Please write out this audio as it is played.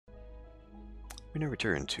When I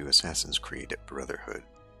return to Assassin's Creed Brotherhood,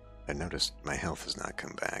 I noticed my health has not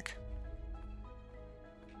come back.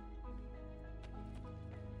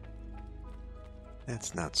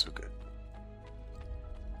 That's not so good.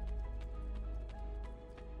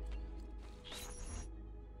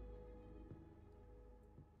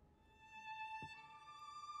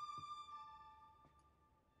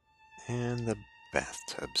 And the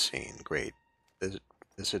bathtub scene. Great.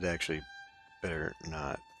 This would actually better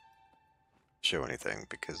not show anything,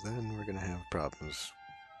 because then we're gonna have problems.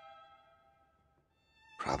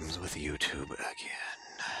 Problems with YouTube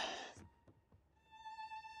again.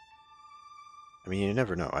 I mean, you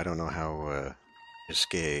never know. I don't know how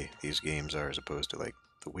risque these games are as opposed to, like,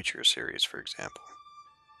 the Witcher series, for example.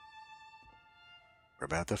 We're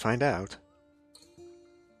about to find out.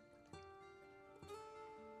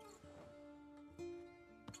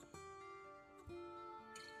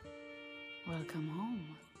 Welcome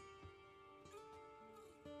home.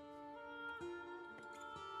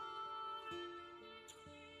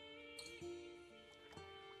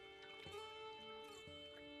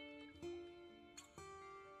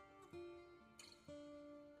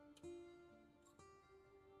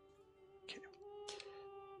 Okay.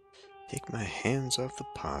 Take my hands off the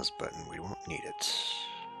pause button. We won't need it.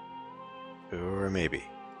 Or maybe.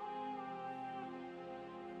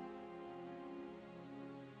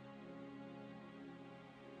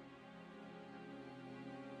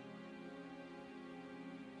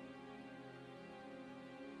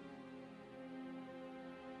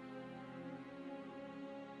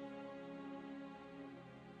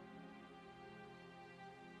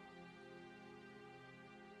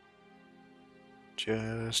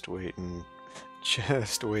 Just waiting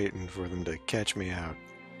for them to catch me out.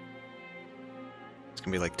 It's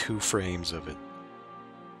gonna be like 2 frames of it.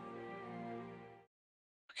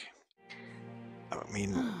 Okay. I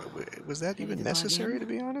mean, was that even necessary, to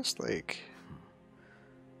be honest? Like...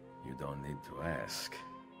 You don't need to ask.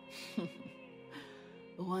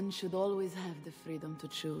 One should always have the freedom to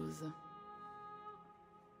choose.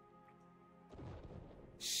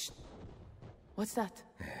 Shh. What's that?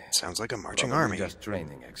 Sounds like a marching Probably army. Just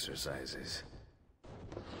training exercises.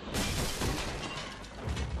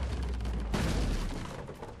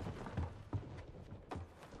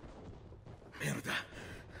 Merda.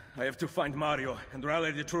 I have to find Mario and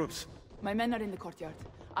rally the troops. My men are in the courtyard.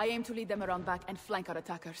 I aim to lead them around back and flank our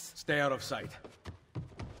attackers. Stay out of sight.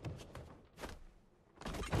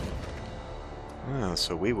 Well,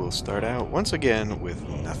 so we will start out once again with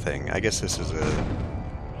nothing. I guess this is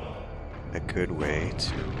a good way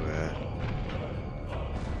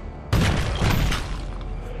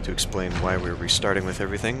to explain why we're restarting with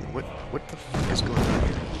everything. What the fuck is going on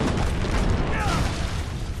here?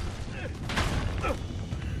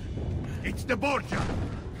 It's the Borgia!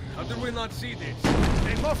 How did we not see this?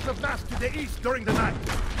 They must have massed to the east during the night.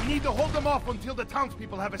 We need to hold them off until the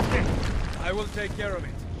townspeople have escaped. I will take care of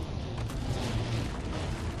it.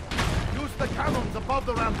 Use the cannons above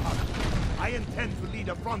the rampart. I intend to lead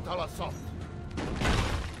a frontal assault.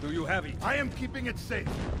 Do you have it? I am keeping it safe.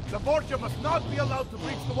 The Borgia must not be allowed to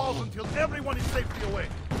breach the walls until everyone is safely away.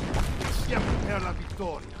 Siempre per la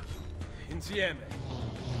victoria. Insieme.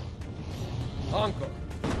 Uncle,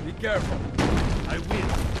 be careful. I will.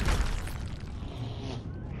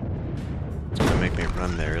 It's gonna make me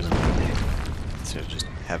run there, isn't it? Instead of just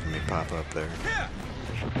having me pop up there.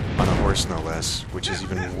 On a horse, no less, which is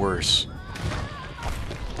even worse.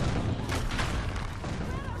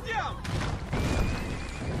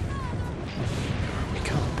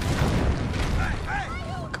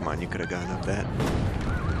 Come on, you could have gotten up that.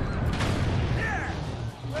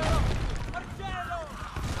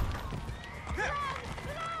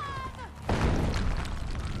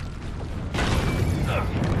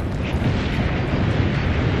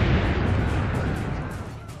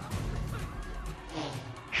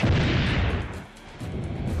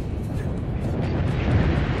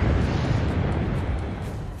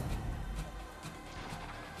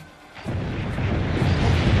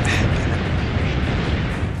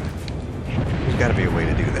 Gotta be a way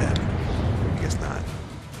to do that. I guess not.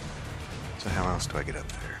 So how else do I get up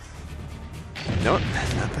there? Nope,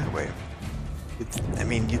 not that way. I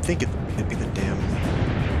mean, you'd think it'd be the damn...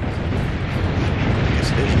 I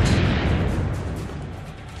guess it isn't.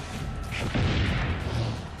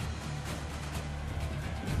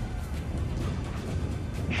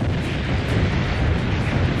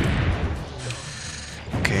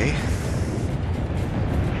 Okay.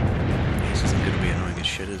 This isn't gonna be annoying as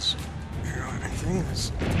shit as...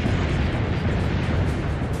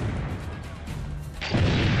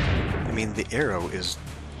 I mean, the arrow is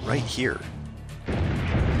right here.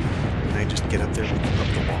 And I just get up there up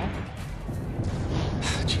the wall?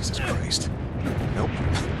 Jesus Christ. Nope.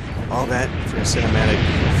 All that for a cinematic.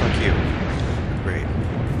 Fuck you. Great.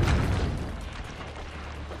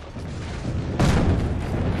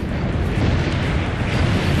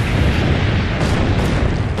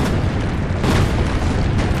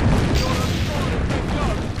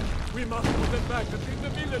 We must put them back to take the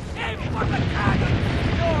village. Aim for the cannon!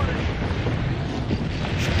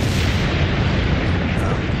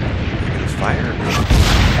 You're gonna fire?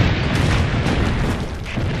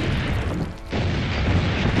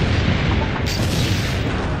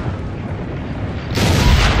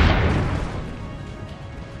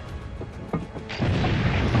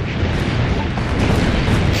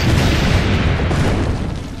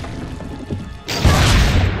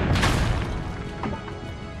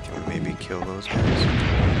 Can we maybe kill those guys?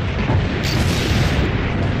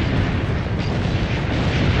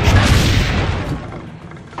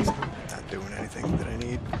 Anything that I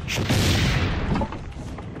need.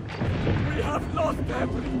 We have lost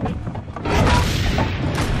everything.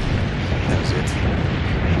 That was it.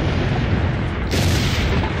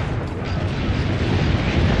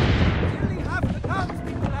 Nearly half the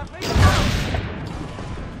townspeople have made it.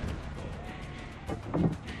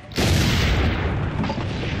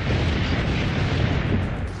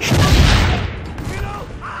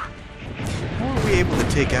 How are we able to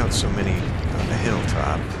take out so many on the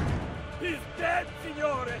hilltop? He's dead,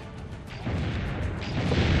 signore.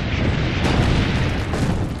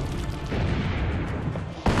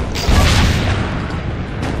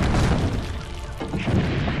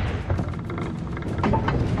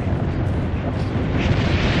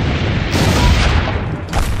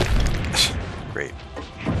 Great.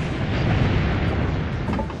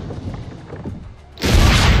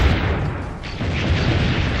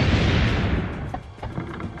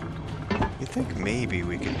 You think maybe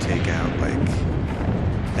we could take out, like,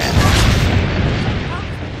 that?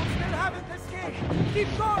 Still haven't escaped. Keep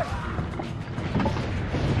going.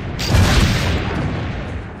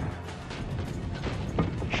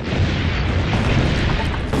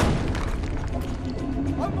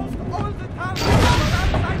 Almost all the townspeople are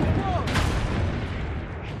outside the wall.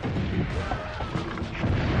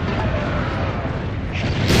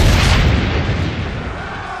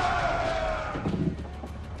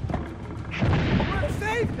 We'll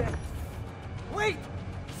save them. Wait!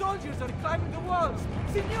 Soldiers are climbing the walls!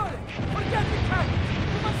 Signore! Forget the cannon!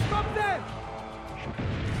 We must stop them!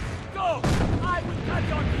 Go! I will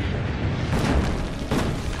carry on here!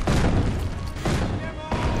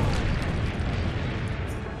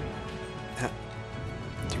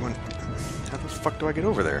 Do you want... How the fuck do I get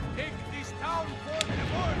over there? Take this town for the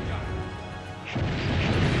Borgia!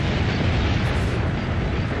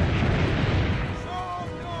 Show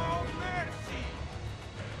no mercy!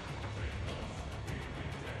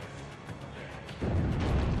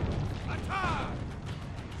 Attack!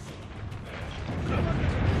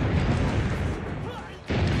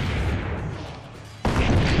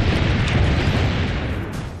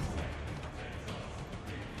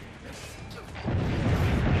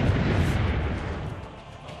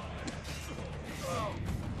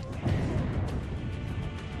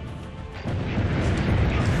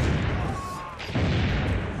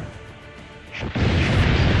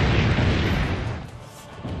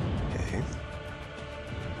 Okay.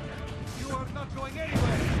 You are not going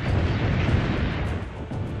anywhere!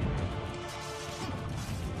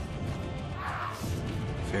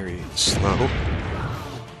 Very slow.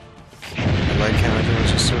 I like how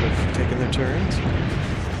everyone's just sort of taking their turns.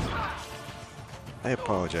 I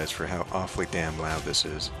apologize for how awfully damn loud this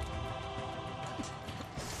is.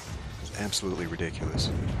 It's absolutely ridiculous.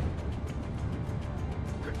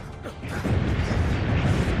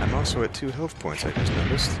 I'm also at 2 health points, I just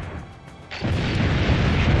noticed.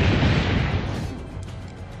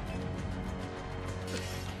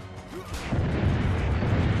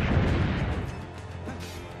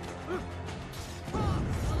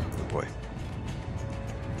 Oh boy.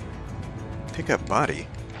 Pick up body?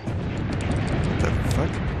 What the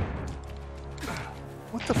fuck?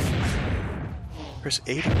 What the f... Press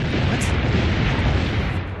 80? What?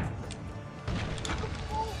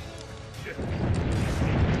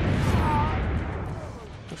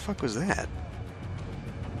 The fuck was that?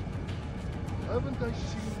 Haven't I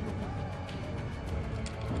seen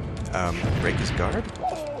you? Break his guard?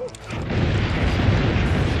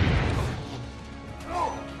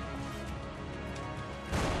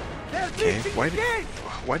 Okay,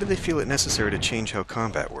 why do they feel it necessary to change how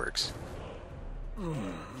combat works?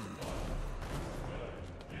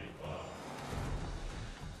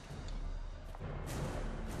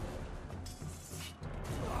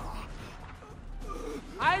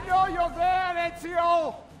 you there,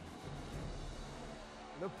 Ezio?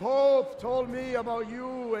 The Pope told me about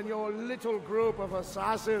you and your little group of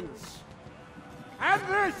assassins. And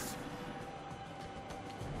this!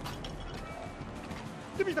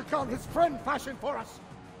 Give me the gun his friend fashioned for us.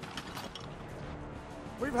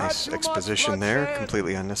 We've Nice had too exposition much there, bloodshed.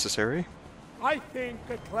 completely unnecessary. I think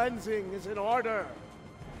a cleansing is in order.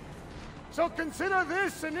 So consider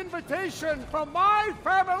this an invitation from my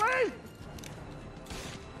family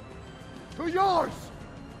to yours.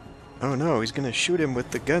 Oh no, he's gonna shoot him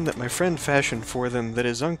with the gun that my friend fashioned for them that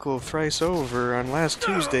his uncle thrice over on last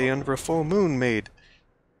Tuesday under a full moon made.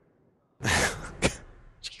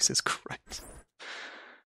 Jesus Christ.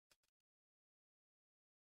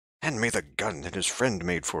 Hand me the gun that his friend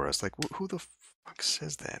made for us. Like, who the fuck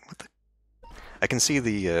says that? What the... I can see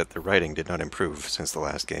the writing did not improve since the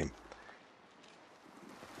last game.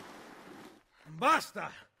 Basta!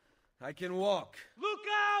 I can walk. Look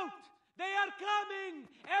out! They are coming!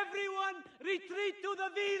 Everyone, retreat to the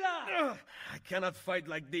villa! I cannot fight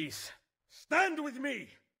like this. Stand with me!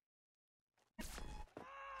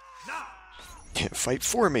 Now! Fight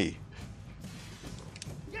for me!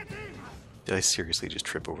 Did I seriously just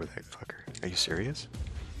trip over that fucker? Are you serious?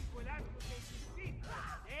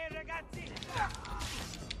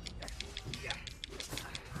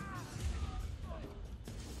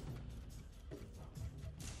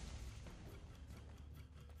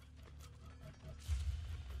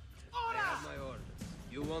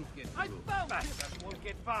 You won't get I through. found it! Won't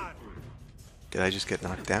get far. Did I just get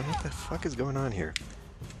knocked down? What the fuck is going on here?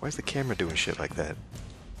 Why is the camera doing shit like that?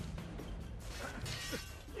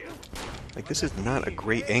 Like, this is not a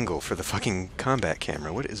great angle for the fucking combat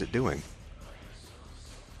camera. What is it doing?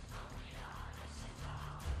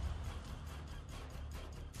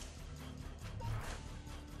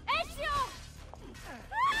 Ezio!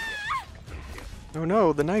 Oh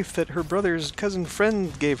no, the knife that her brother's cousin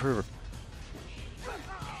friend gave her.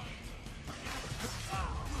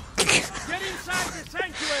 Get inside the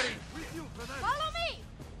sanctuary! Follow me!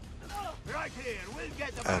 Right here, we'll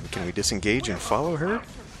get them. Can we disengage and follow her?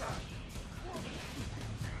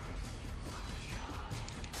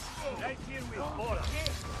 Right here with Bora.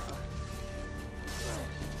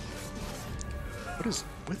 What is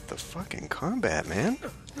with the fucking combat, man?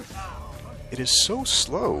 It is so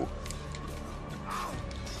slow.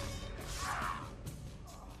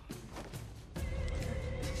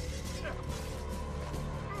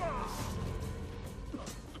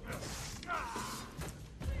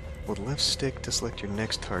 Hold left stick to select your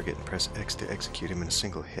next target and press X to execute him in a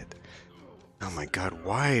single hit. Oh my god,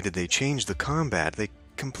 why did they change the combat? They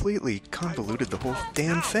completely convoluted the whole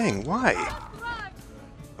damn thing. Why?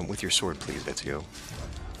 With your sword, please, Ezio.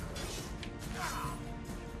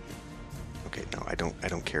 Okay, no, I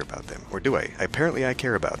don't care about them. Or do I? Apparently I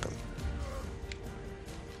care about them.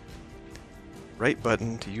 Right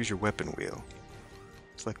button to use your weapon wheel.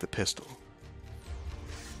 Select the pistol.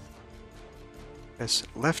 Press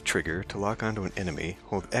left trigger to lock onto an enemy.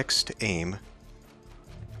 Hold X to aim.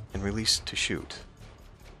 And release to shoot.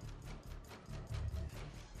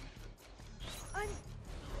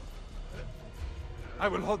 I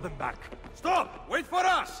will hold them back. Stop! Wait for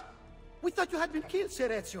us! We thought you had been killed, Sir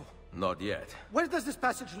Ezio. Not yet. Where does this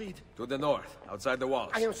passage lead? To the north, outside the walls.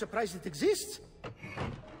 I am surprised it exists.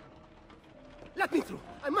 Let me through.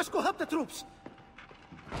 I must go help the troops.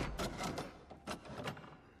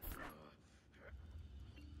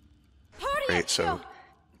 Hurry, Great, so Ezio!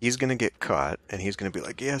 he's gonna get caught, and he's gonna be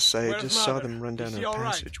like, yes, I Where's just saw Mother? them run down Is a she all right?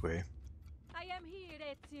 passageway. I am here,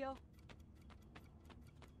 Ezio.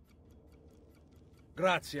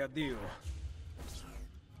 Grazie a Dio.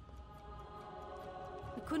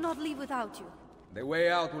 We could not leave without you. The way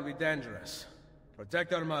out will be dangerous.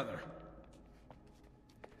 Protect our mother.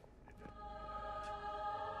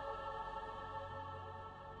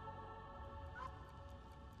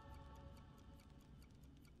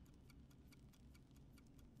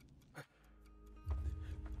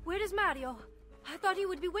 Where is Mario? I thought he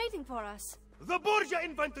would be waiting for us. The Borgia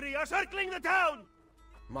infantry are circling the town!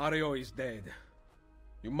 Mario is dead.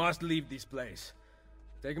 You must leave this place.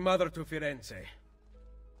 Take Mother to Firenze.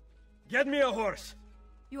 Get me a horse.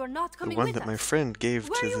 You are not The coming one with that us. my friend gave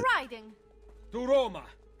Where to are you the... riding? To Roma.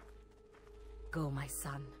 Go, my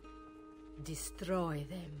son. Destroy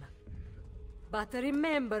them. But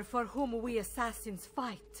remember for whom we assassins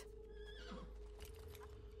fight.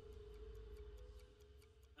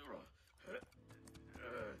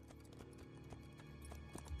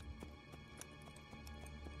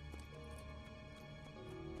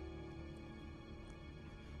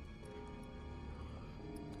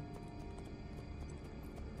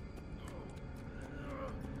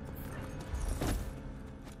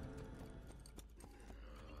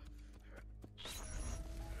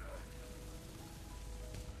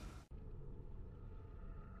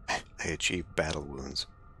 I achieve battle wounds.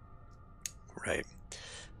 Right.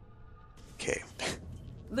 Okay.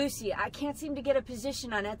 Lucy, I can't seem to get a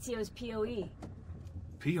position on Ezio's PoE.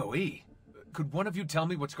 PoE? Could one of you tell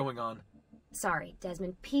me what's going on? Sorry,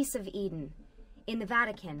 Desmond. Peace of Eden. In the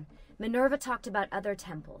Vatican, Minerva talked about other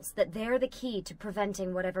temples, that they're the key to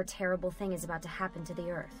preventing whatever terrible thing is about to happen to the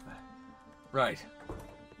Earth. Right.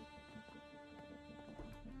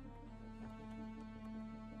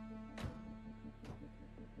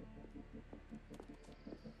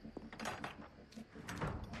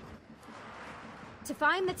 To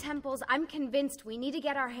find the temples, I'm convinced we need to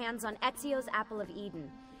get our hands on Ezio's Apple of Eden.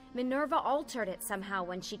 Minerva altered it somehow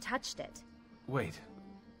when she touched it. Wait,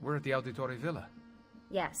 we're at the Auditore Villa.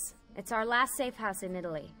 Yes, it's our last safe house in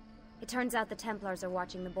Italy. It turns out the Templars are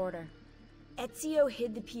watching the border. Ezio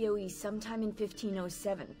hid the PoE sometime in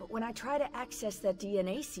 1507, but when I try to access that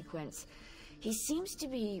DNA sequence, he seems to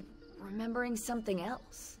be remembering something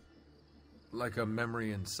else. Like a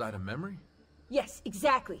memory inside a memory? Yes,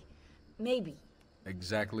 exactly. Maybe.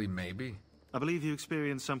 Exactly, maybe? I believe you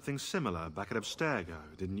experienced something similar back at Abstergo,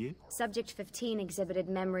 didn't you? Subject 15 exhibited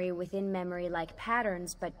memory within memory-like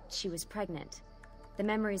patterns, but she was pregnant. The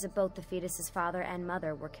memories of both the fetus's father and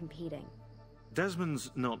mother were competing.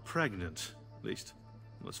 Desmond's not pregnant, at least,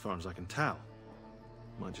 as far as I can tell.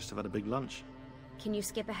 Might just have had a big lunch. Can you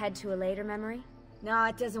skip ahead to a later memory? No,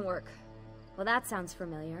 it doesn't work. Well, that sounds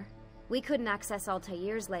familiar. We couldn't access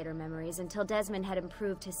Altair's later memories until Desmond had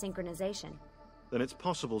improved his synchronization. Then it's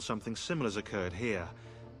possible something similar's occurred here.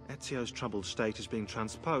 Ezio's troubled state is being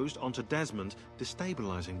transposed onto Desmond,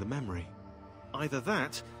 destabilizing the memory. Either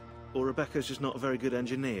that, or Rebecca's just not a very good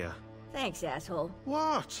engineer. Thanks, asshole.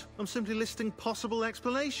 What? I'm simply listing possible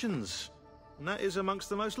explanations. And that is amongst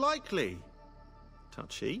the most likely.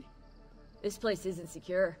 Touchy? This place isn't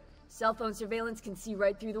secure. Cell phone surveillance can see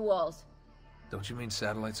right through the walls. Don't you mean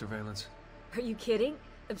satellite surveillance? Are you kidding?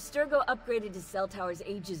 Abstergo upgraded to cell towers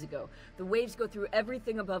ages ago. The waves go through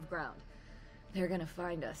everything above ground. They're gonna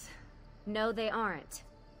find us. No, they aren't.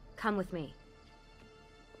 Come with me.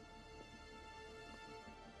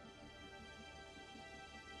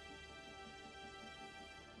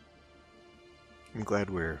 I'm glad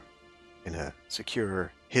we're in a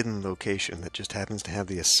secure, hidden location that just happens to have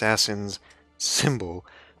the assassin's symbol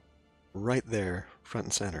right there, front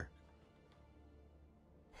and center.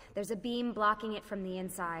 There's a beam blocking it from the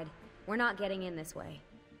inside. We're not getting in this way.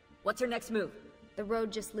 What's our next move? The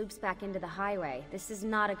road just loops back into the highway. This is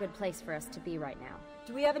not a good place for us to be right now.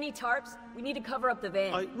 Do we have any tarps? We need to cover up the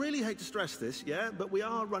van. I really hate to stress this, yeah, but we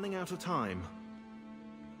are running out of time.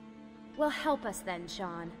 Well, help us then,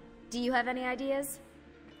 Sean. Do you have any ideas?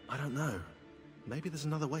 I don't know. Maybe there's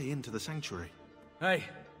another way into the sanctuary. Hey,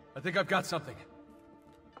 I think I've got something.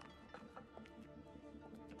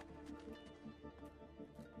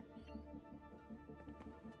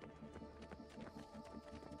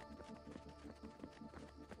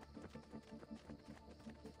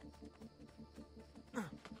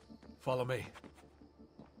 Follow me.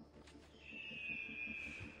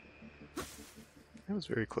 That was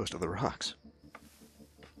very close to the rocks.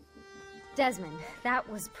 Desmond, that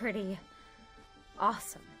was pretty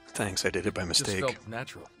awesome. Thanks, I did it by mistake. Just felt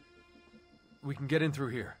natural. We can get in through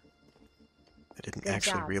here. I didn't Good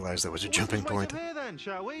actually job. realize there was a jumping point. Here then,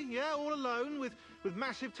 shall we? Yeah, all alone with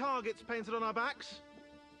massive targets painted on our backs.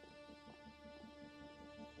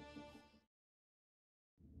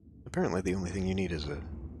 Apparently the only thing you need is a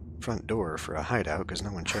front door for a hideout, because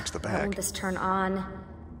no one checks the back. Won't this turn on?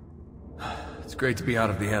 It's great to be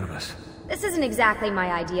out of the Animus. This isn't exactly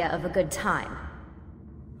my idea of a good time.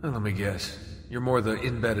 Well, let me guess. You're more the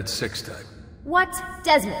in-bed at 6 type. What?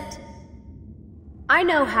 Desmond? I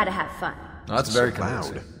know how to have fun. That's So very loud.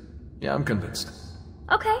 convincing. Yeah, I'm convinced.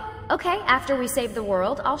 Okay, after we save the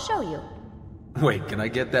world, I'll show you. Wait, can I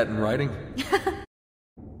get that in writing?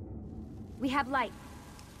 We have light.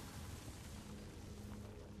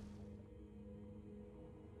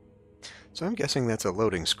 So I'm guessing that's a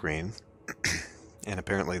loading screen. And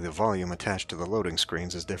apparently the volume attached to the loading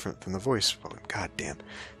screens is different from the voice volume. God damn.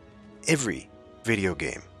 Every video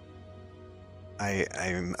game.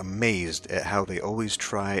 I'm amazed at how they always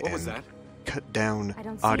try What was and that? cut down I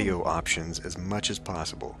don't see audio anything. options as much as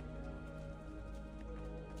possible.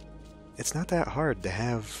 It's not that hard to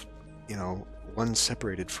have, you know, one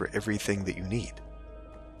separated for everything that you need.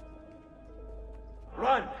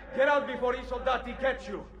 Run! Get out before I soldati get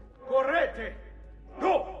you! Correte!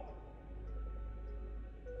 Go!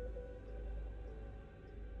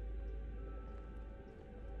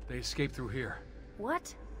 They escaped through here.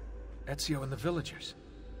 What? Ezio and the villagers.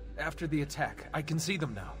 After the attack, I can see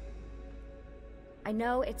them now. I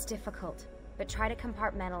know it's difficult, But try to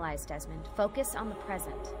compartmentalize, Desmond. Focus on the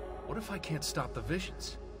present. What if I can't stop the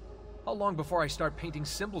visions? How long before I start painting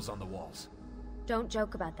symbols on the walls? Don't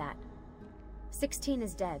joke about that. 16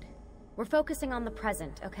 is dead. We're focusing on the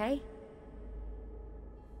present, okay?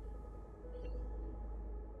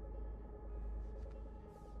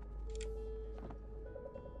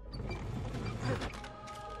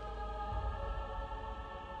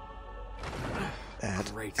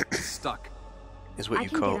 That Great, stuck. is what you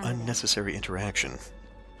call unnecessary interaction.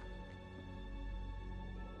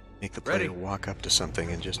 Make the player walk up to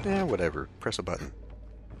something and just, whatever, press a button.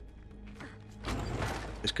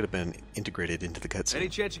 This could have been integrated into the cutscene. Any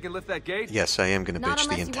chance you can lift that gate? Yes, I am going to bitch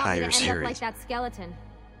the entire series. End up like that skeleton.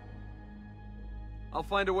 I'll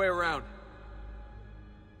find a way around.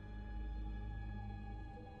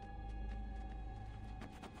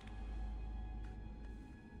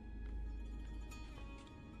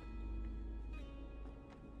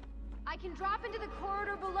 I can drop into the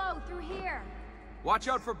corridor below through here. Watch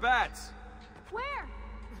out for bats. Where?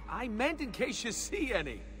 I meant in case you see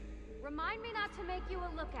any. Remind me not to make you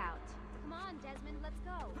a lookout. Come on, Desmond, let's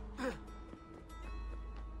go.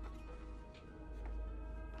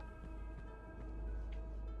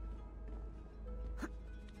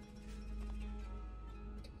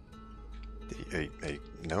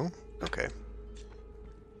 No? Okay.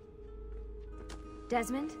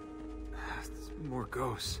 Desmond? More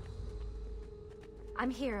ghosts. I'm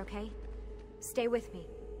here, okay? Stay with me.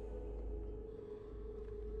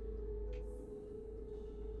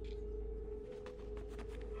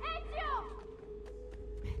 Ezio!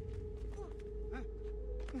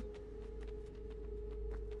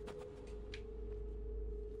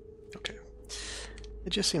 Okay. It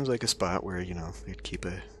just seems like a spot where, you know, they'd keep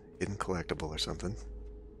a hidden collectible or something.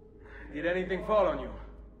 Did anything fall on you?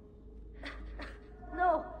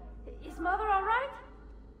 No. Is Mother all right?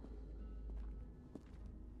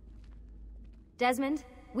 Desmond,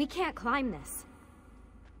 we can't climb this.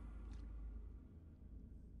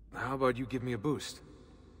 How about you give me a boost?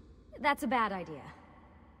 That's a bad idea.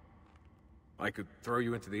 I could throw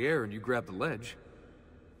you into the air and you grab the ledge.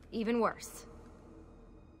 Even worse.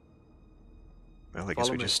 Well, I guess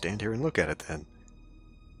we just stand here and look at it then.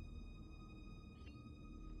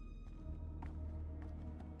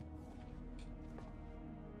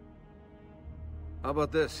 How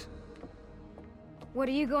about this? What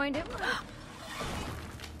are you going to...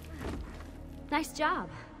 Nice job.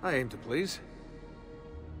 I aim to please.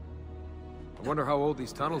 I wonder how old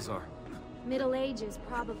these tunnels are. Middle Ages,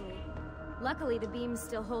 probably. Luckily, the beams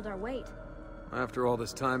still hold our weight. After all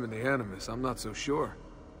this time in the Animus, I'm not so sure.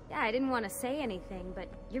 Yeah, I didn't want to say anything, but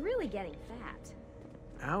you're really getting fat.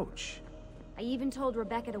 Ouch. I even told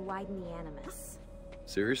Rebecca to widen the Animus.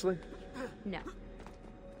 Seriously? No.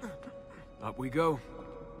 Up we go.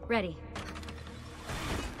 Ready.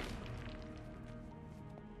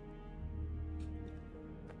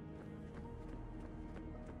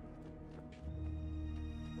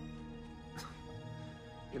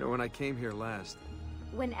 You know, when I came here last...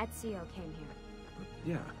 When Ezio came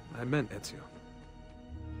here. Yeah, I meant Ezio.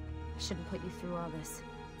 I shouldn't put you through all this.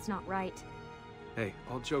 It's not right. Hey,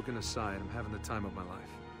 all joking aside, I'm having the time of my life.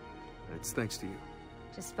 And it's thanks to you.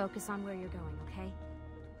 Just focus on where you're going, okay?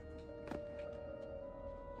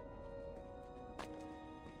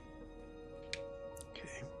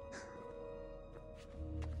 Okay.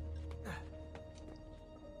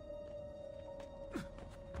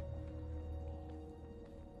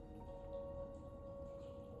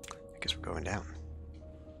 I guess we're going down.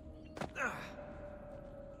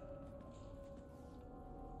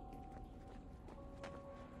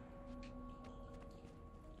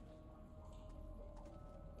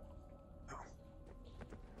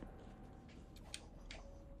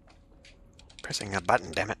 Pressing a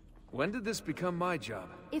button, damn it. When did this become my job?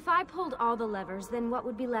 If I pulled all the levers, then what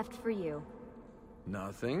would be left for you?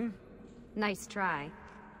 Nothing. Nice try.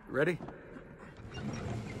 Ready?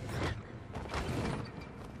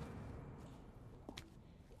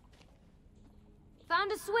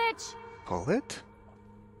 Found a switch! Pull it?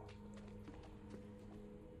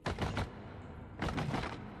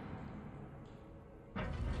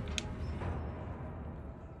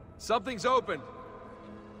 Something's open.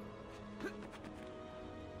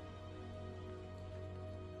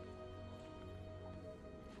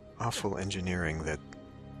 Awful engineering that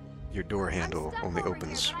your door handle only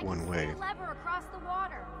opens one way. Lever across the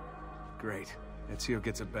water. Great. Ezio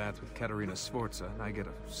gets a bath with Caterina Sforza, and I get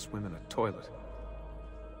a swim in a toilet.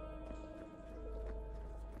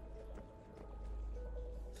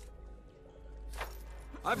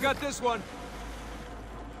 I've got this one!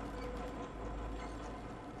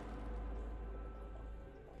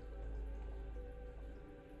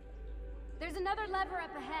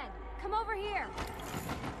 come over here.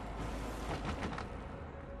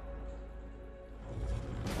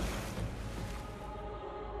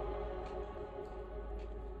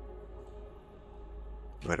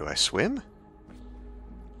 Where do I swim?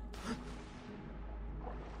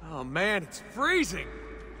 Oh man, it's freezing!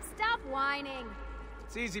 Stop whining.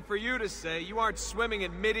 It's easy for you to say. You aren't swimming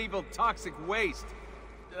in medieval toxic waste.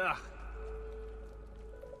 Ugh.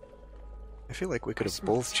 I feel like we could have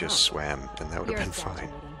both just swam, and that would have been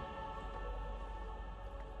fine.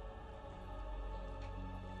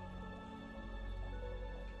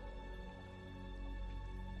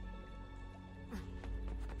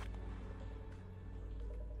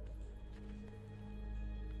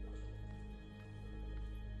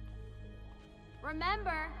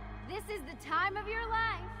 Remember, this is the time of your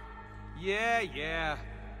life. Yeah.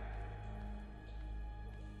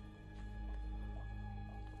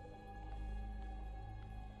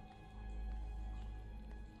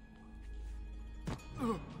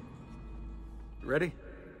 Ready?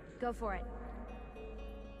 Go for it.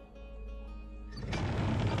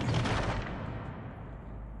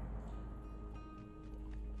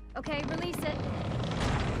 Okay, release it.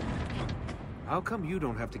 How come you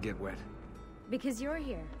don't have to get wet? Because you're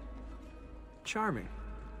here, Charming.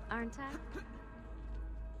 aren't I?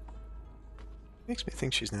 Makes me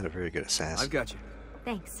think she's not a very good assassin. I've got you.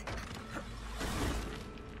 Thanks.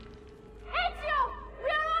 Ezio! We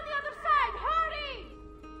are on the other side! Hurry!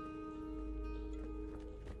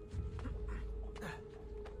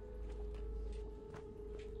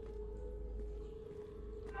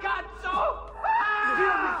 Cazzo!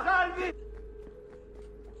 Dio mi salvi!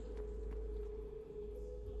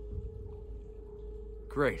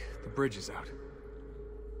 Great, the bridge is out.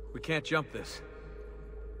 We can't jump this.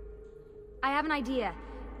 I have an idea.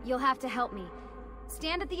 You'll have to help me.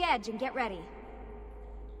 Stand at the edge and get ready.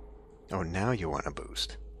 Oh, now you want a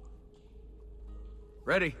boost.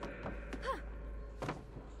 Ready?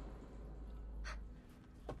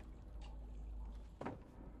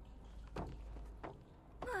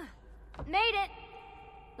 Made it!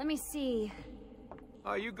 Let me see.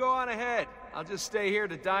 Oh, you go on ahead. I'll just stay here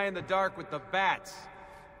to die in the dark with the bats.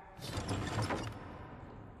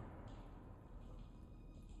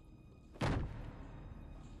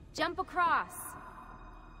 Jump across.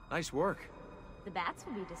 Nice work. The bats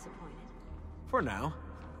will be disappointed. For now.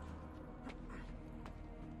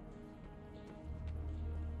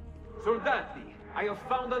 Soldati, I have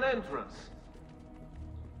found an entrance.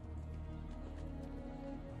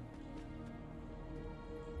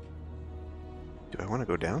 Do I want to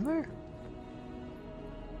go down there?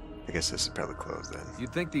 I guess this is probably closed then.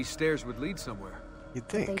 You'd think these stairs would lead somewhere. You'd But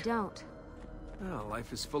they think. don't. Well,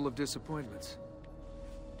 life is full of disappointments.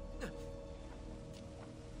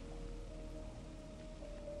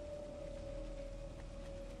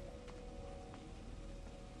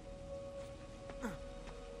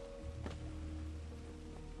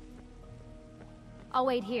 I'll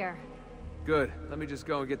wait here. Good. Let me just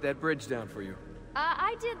go and get that bridge down for you.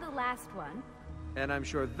 I did the last one. And I'm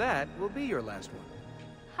sure that will be your last one.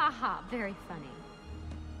 Haha, very funny.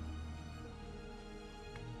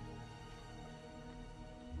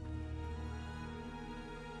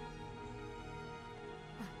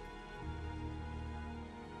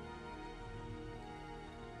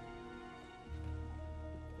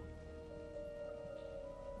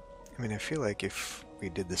 I mean, I feel like if we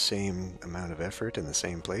did the same amount of effort in the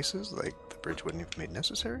same places, like, the bridge wouldn't have been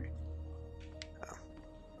necessary.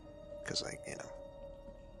 Because, like, you know,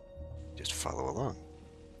 just follow along.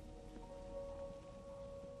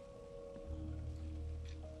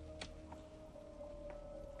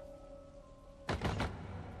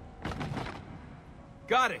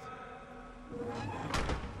 Got it!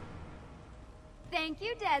 Thank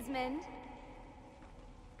you, Desmond.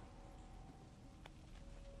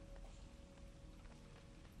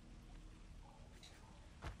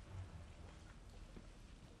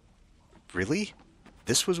 Really?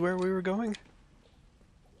 This was where we were going?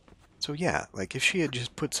 So yeah, like, if she had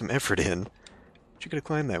just put some effort in, she could have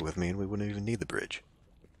climbed that with me and we wouldn't even need the bridge.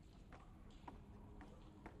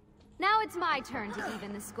 Now it's my turn to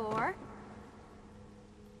even the score.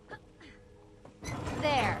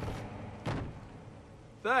 There.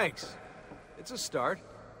 Thanks. It's a start.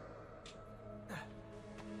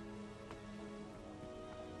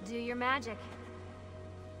 Do your magic.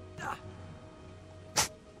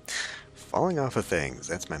 Falling off of things,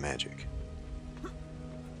 that's my magic.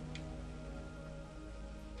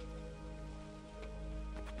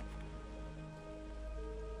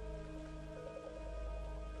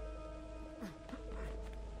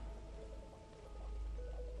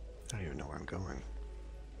 I don't even know where I'm going.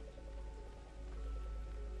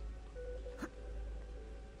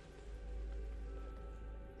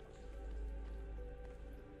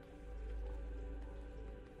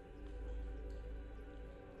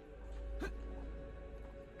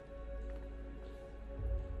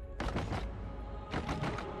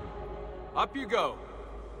 Up you go.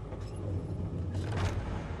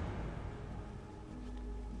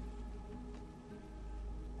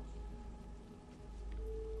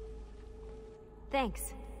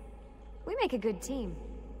 Thanks. We make a good team.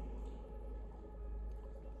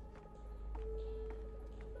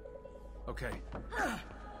 Okay.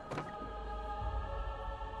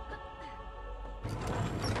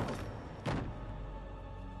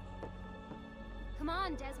 Come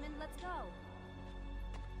on, Desmond, let's go.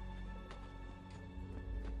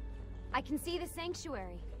 I can see the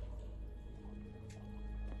sanctuary.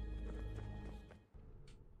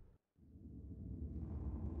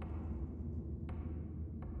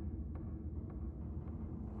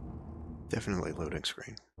 Definitely loading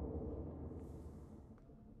screen.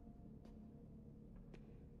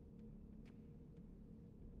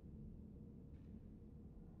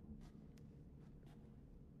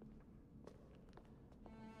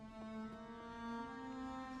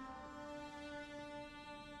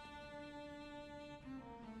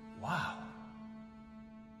 Wow.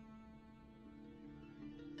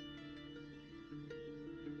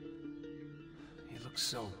 He looks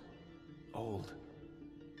so old.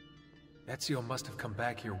 Ezio must have come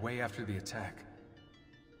back here way after the attack.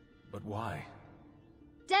 But why?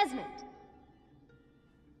 Desmond!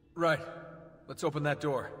 Right. Let's open that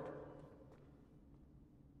door.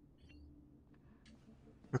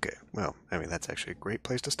 Okay, well, I mean, that's actually a great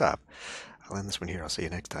place to stop. I'll end this one here. I'll see you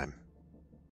next time.